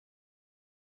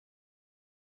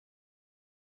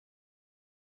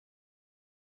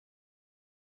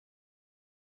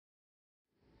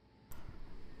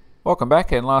Welcome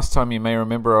back, and last time you may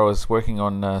remember I was working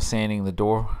on sanding the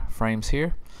door frames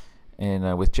here,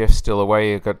 and with Jeff still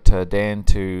away I got Dan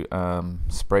to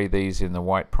spray these in the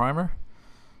white primer.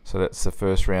 So that's the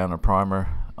first round of primer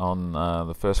on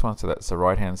the first one, so that's the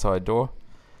right hand side door,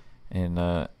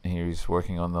 and here he's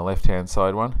working on the left hand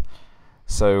side one.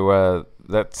 So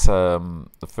that's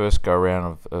the first go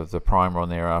around of the primer on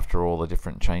there after all the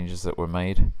different changes that were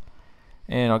made.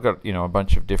 And I've got a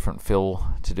bunch of different fill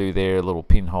to do there, little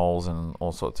pinholes and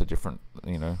all sorts of different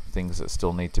things that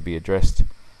still need to be addressed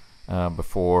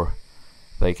before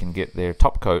they can get their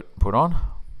top coat put on.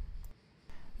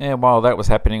 And while that was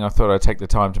happening, I thought I'd take the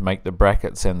time to make the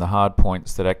brackets and the hard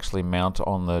points that actually mount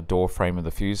on the door frame of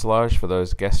the fuselage for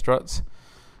those gas struts.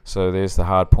 So there's the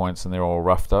hard points, and they're all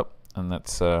roughed up, and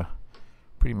that's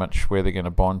pretty much where they're going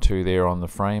to bond to there on the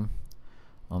frame,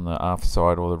 on the aft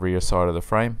side or the rear side of the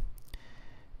frame.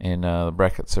 And the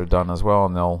brackets are done as well,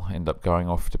 and they'll end up going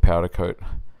off to powder coat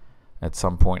at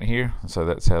some point here. So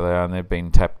that's how they are, and they've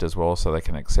been tapped as well so they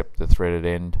can accept the threaded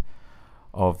end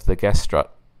of the gas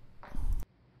strut.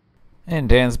 And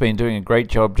Dan's been doing a great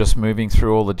job just moving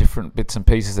through all the different bits and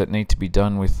pieces that need to be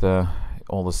done with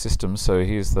all the systems. So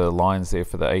here's the lines there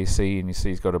for the AC, and you see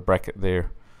he's got a bracket there,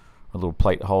 a little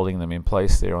plate holding them in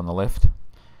place there on the left.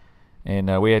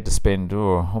 And we had to spend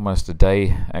almost a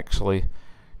day actually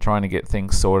trying to get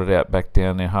things sorted out back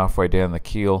down there, halfway down the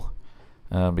keel,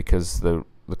 because the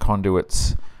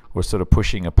conduits were sort of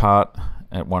pushing apart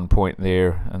at one point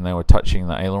there, and they were touching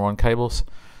the aileron cables.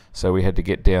 So we had to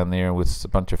get down there with a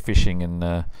bunch of fishing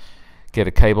and get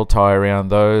a cable tie around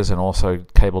those, and also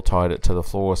cable tied it to the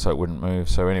floor so it wouldn't move.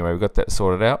 So anyway, we got that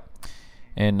sorted out,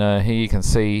 and here you can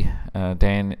see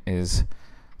Dan is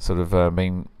sort of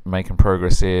been making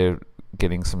progress there,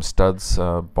 getting some studs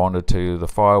bonded to the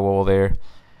firewall there,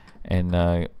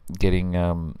 and getting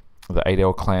the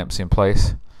 8L clamps in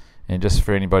place. And just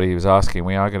for anybody who's asking,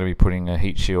 we are going to be putting a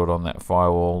heat shield on that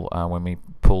firewall when we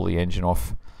pull the engine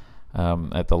off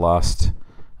at the last,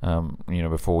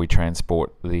 before we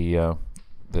transport the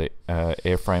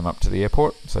airframe up to the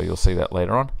airport. So you'll see that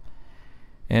later on.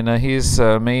 And here's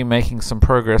me making some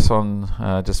progress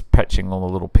on just patching all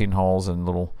the little pinholes and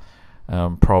little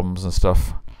problems and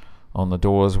stuff on the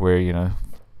doors where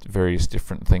various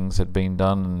different things had been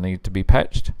done and need to be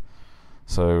patched.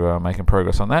 So making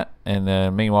progress on that. And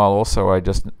meanwhile also I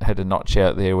just had to notch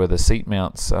out there where the seat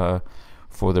mounts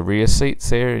for the rear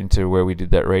seats there into where we did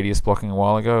that radius blocking a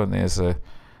while ago, and there's a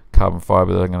carbon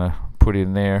fiber that I'm going to put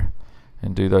in there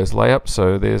and do those layups.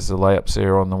 So there's the layups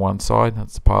there on the one side,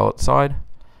 that's the pilot side,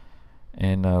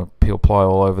 and peel ply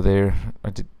all over there. I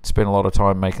did spend a lot of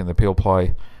time making the peel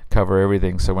ply cover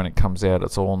everything, so when it comes out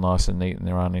it's all nice and neat and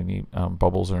there aren't any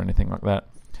bubbles or anything like that.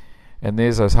 And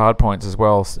there's those hard points as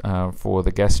well for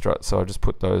the gas strut, so I just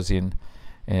put those in,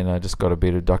 and I just got a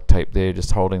bit of duct tape there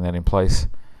just holding that in place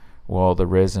while the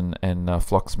resin and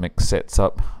flux mix sets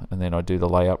up, and then I do the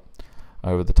layup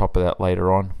over the top of that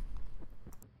later on.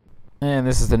 And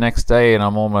this is the next day, and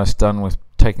I'm almost done with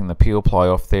taking the peel ply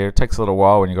off there. It takes a little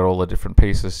while when you've got all the different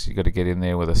pieces. You've got to get in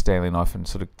there with a Stanley knife and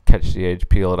sort of catch the edge,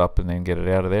 peel it up, and then get it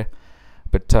out of there.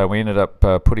 But we ended up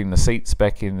putting the seats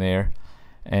back in there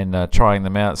and trying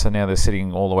them out. So now they're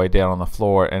sitting all the way down on the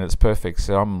floor, and it's perfect.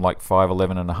 So I'm like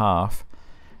 5'11" and a half,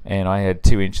 and I had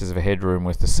 2 inches of headroom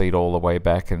with the seat all the way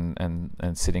back and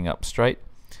sitting up straight.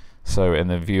 So, and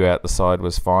the view out the side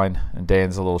was fine. And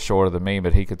Dan's a little shorter than me,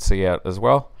 but he could see out as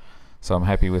well. So I'm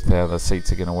happy with how the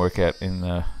seats are going to work out in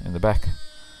the back.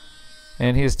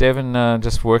 And here's Devon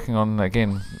just working on,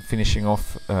 again, finishing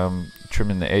off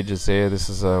trimming the edges there. This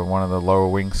is one of the lower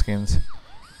wing skins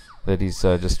that he's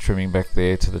just trimming back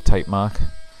there to the tape mark.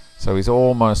 So he's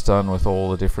almost done with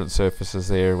all the different surfaces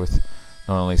there, with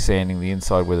not only sanding the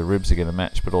inside where the ribs are going to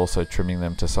match, but also trimming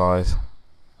them to size.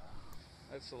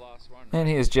 That's the last one. And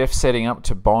here's Jeff setting up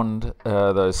to bond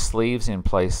those sleeves in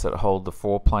place that hold the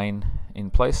foreplane in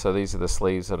place. So these are the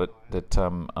sleeves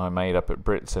that I made up at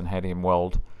Brits and had him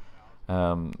weld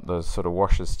those sort of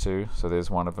washers to. So there's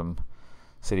one of them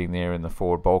sitting there in the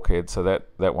forward bulkhead. So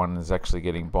that one is actually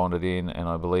getting bonded in, and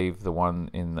I believe the one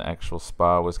in the actual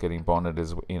spar was getting bonded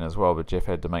in as well. But Jeff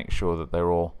had to make sure that they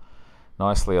were all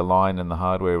nicely aligned and the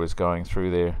hardware was going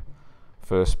through there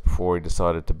first before he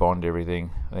decided to bond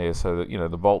everything there, so that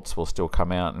the bolts will still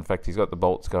come out. In fact, he's got the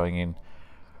bolts going in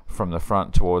from the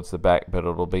front towards the back, but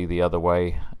it'll be the other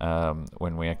way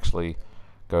when we actually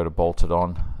go to bolt it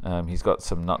on. He's got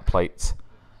some nut plates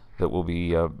that will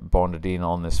be bonded in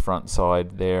on this front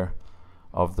side there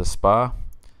of the spar,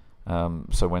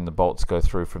 so when the bolts go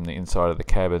through from the inside of the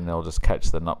cabin, they'll just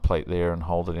catch the nut plate there and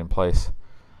hold it in place.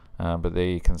 But there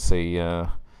you can see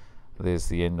there's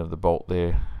the end of the bolt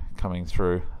there coming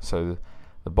through, so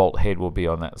the bolt head will be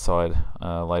on that side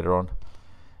later on.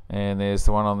 And there's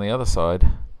the one on the other side.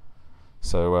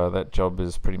 So that job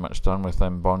is pretty much done with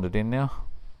them bonded in now.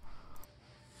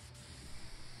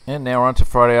 And now we're on to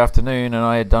Friday afternoon, and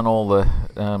I had done all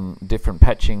the different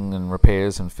patching and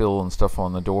repairs and fill and stuff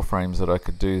on the door frames that I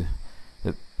could do,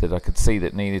 that I could see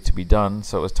that needed to be done.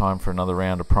 So it was time for another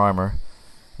round of primer,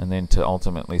 and then to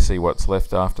ultimately see what's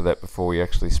left after that before we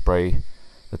actually spray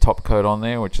the top coat on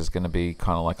there, which is going to be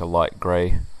kind of like a light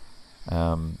grey,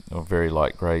 or very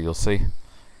light grey, you'll see.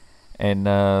 And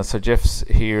so Jeff's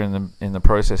here in the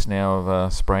process now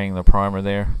of spraying the primer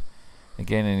there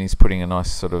again, and he's putting a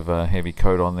nice sort of heavy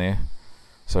coat on there.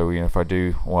 So if I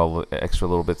do, well, the extra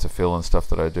little bits of fill and stuff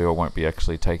that I do, I won't be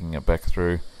actually taking it back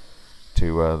through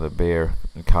to the bare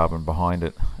carbon behind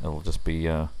it. It'll just be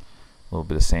a little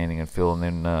bit of sanding and fill, and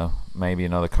then maybe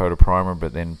another coat of primer,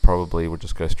 but then probably we'll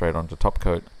just go straight on to top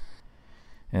coat.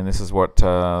 And this is what the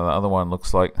other one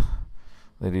looks like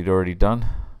that he'd already done.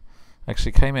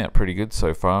 Actually came out pretty good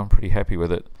so far. I'm pretty happy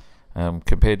with it.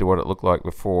 Compared to what it looked like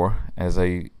before. As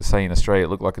they say in Australia, it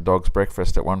looked like a dog's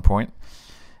breakfast at one point,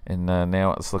 and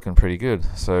now it's looking pretty good.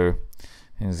 So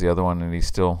here's the other one, and he's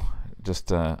still just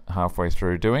halfway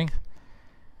through doing.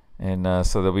 And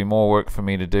so there'll be more work for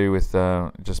me to do with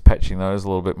just patching those a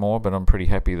little bit more, but I'm pretty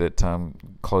happy that I'm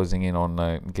closing in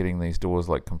on getting these doors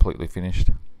like completely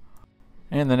finished.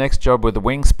 And the next job with the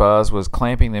wing spars was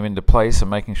clamping them into place and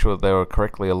making sure that they were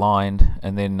correctly aligned,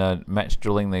 and then match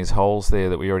drilling these holes there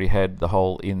that we already had the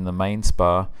hole in the main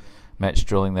spar, match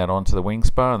drilling that onto the wing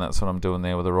spar, and that's what I'm doing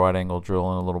there with a right angle drill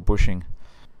and a little bushing.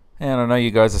 And I know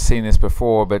you guys have seen this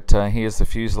before, but here's the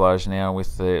fuselage now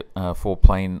with the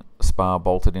 4-plane spar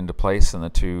bolted into place and the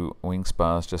 2 wing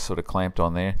spars just sort of clamped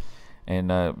on there. And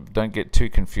don't get too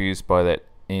confused by that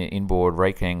inboard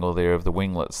rake angle there of the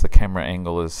winglets. The camera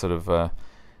angle is sort of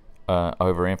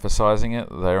overemphasizing it.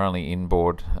 They're only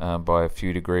inboard by a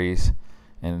few degrees,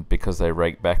 and because they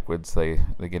rake backwards, they're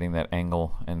getting that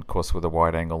angle, and of course with a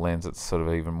wide angle lens it's sort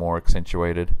of even more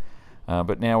accentuated.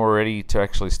 But now we're ready to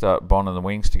actually start bonding the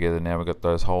wings together. Now we've got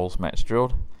those holes match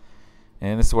drilled,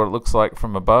 and this is what it looks like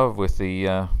from above with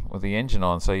the engine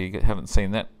on. So you haven't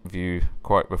seen that view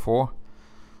quite before,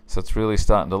 so it's really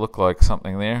starting to look like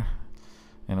something there.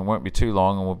 And it won't be too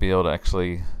long and we'll be able to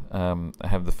actually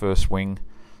have the first wing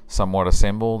somewhat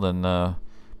assembled and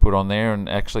put on there. And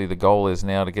actually the goal is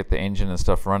now to get the engine and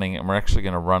stuff running, and we're actually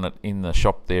going to run it in the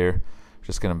shop there.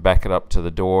 Just going to back it up to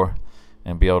the door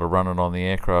and be able to run it on the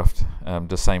aircraft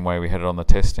the same way we had it on the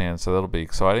test stand, so that'll be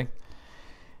exciting.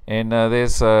 And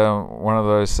there's one of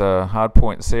those hard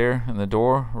points there in the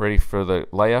door ready for the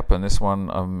layup, and this one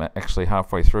I'm actually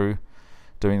halfway through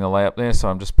doing the layup there, so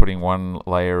I'm just putting one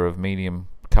layer of medium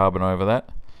carbon over that,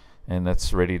 and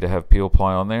that's ready to have peel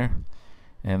ply on there.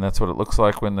 And that's what it looks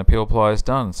like when the peel ply is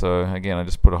done. So again, I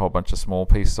just put a whole bunch of small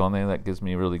pieces on there. That gives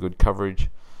me really good coverage,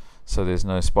 so there's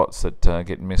no spots that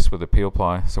get missed with the peel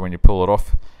ply. So when you pull it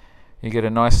off, you get a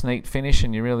nice neat finish,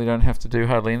 and you really don't have to do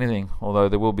hardly anything, although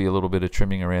there will be a little bit of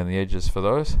trimming around the edges for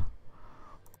those.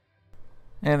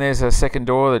 And there's a second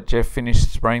door that Jeff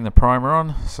finished spraying the primer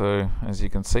on. So as you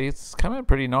can see, it's come out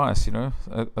pretty nice.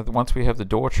 Once we have the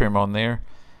door trim on there,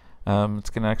 it's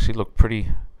going to actually look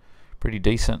pretty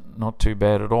decent, not too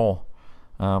bad at all.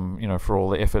 For all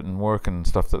the effort and work and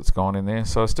stuff that's gone in there.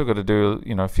 So I still got to do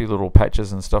a few little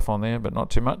patches and stuff on there, but not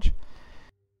too much.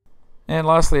 And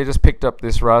lastly, I just picked up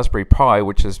this Raspberry Pi,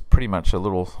 which is pretty much a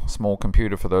little small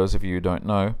computer for those of you who don't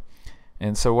know.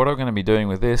 And so what I'm going to be doing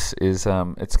with this is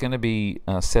it's going to be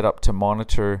set up to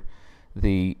monitor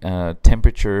the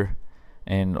temperature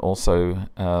and also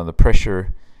the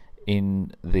pressure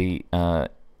in the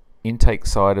intake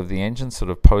side of the engine,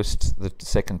 sort of post the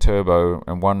second turbo,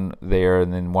 and one there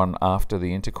and then one after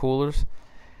the intercoolers,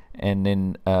 and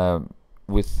then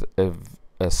with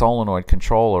a solenoid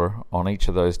controller on each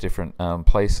of those different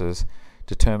places,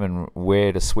 determine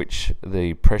where to switch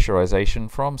the pressurization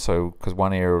from. So because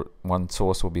one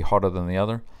source will be hotter than the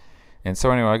other. And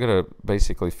so anyway, I got to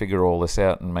basically figure all this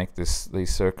out and make these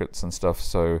circuits and stuff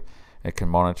so it can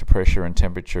monitor pressure and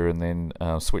temperature, and then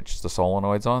switch the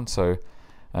solenoids on. So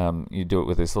you do it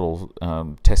with this little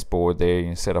test board there.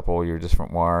 You set up all your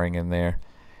different wiring in there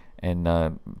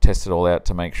and test it all out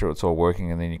to make sure it's all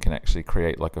working, and then you can actually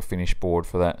create like a finish board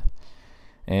for that.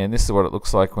 And this is what it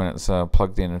looks like when it's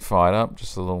plugged in and fired up.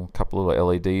 Just a couple of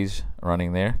LEDs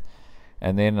running there.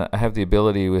 And then I have the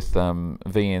ability with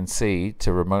VNC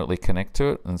to remotely connect to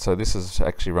it. And so this is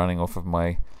actually running off of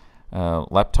my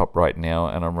laptop right now,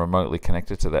 and I'm remotely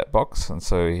connected to that box. And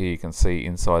so here you can see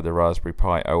inside the Raspberry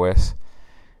Pi OS.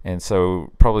 And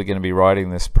so probably going to be writing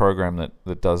this program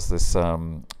that does this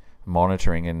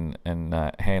monitoring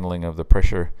and handling of the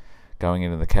pressure going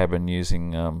into the cabin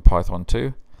using Python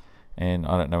 2. And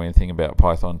I don't know anything about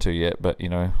Python 2 yet, but you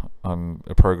know, I'm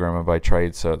a programmer by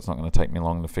trade, so it's not going to take me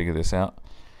long to figure this out.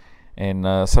 And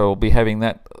so I'll be having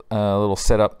that little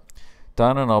setup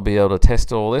done, and I'll be able to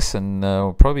test all this, and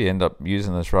we'll probably end up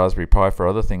using this Raspberry Pi for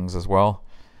other things as well,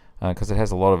 because it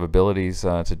has a lot of abilities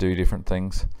to do different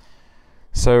things.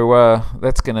 So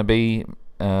that's going to be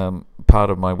part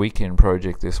of my weekend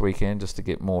project this weekend, just to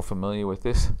get more familiar with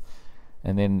this.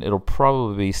 And then it'll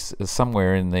probably be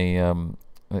somewhere in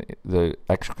the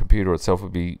actual computer itself,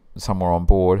 would be somewhere on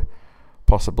board,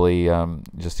 possibly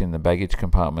just in the baggage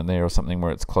compartment there or something,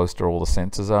 where it's close to all the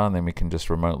sensors are, and then we can just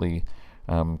remotely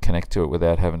connect to it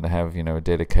without having to have, you know, a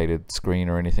dedicated screen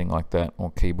or anything like that,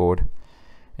 or keyboard,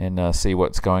 and see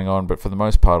what's going on. But for the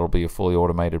most part, it'll be a fully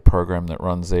automated program that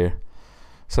runs there.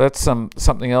 So that's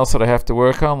something else that I have to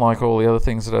work on, like all the other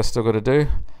things that I still got to do.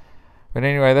 But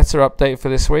anyway, that's our update for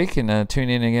this week, and tune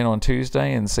in again on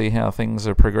Tuesday and see how things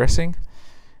are progressing.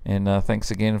 And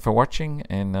thanks again for watching,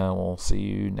 and we'll see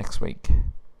you next week.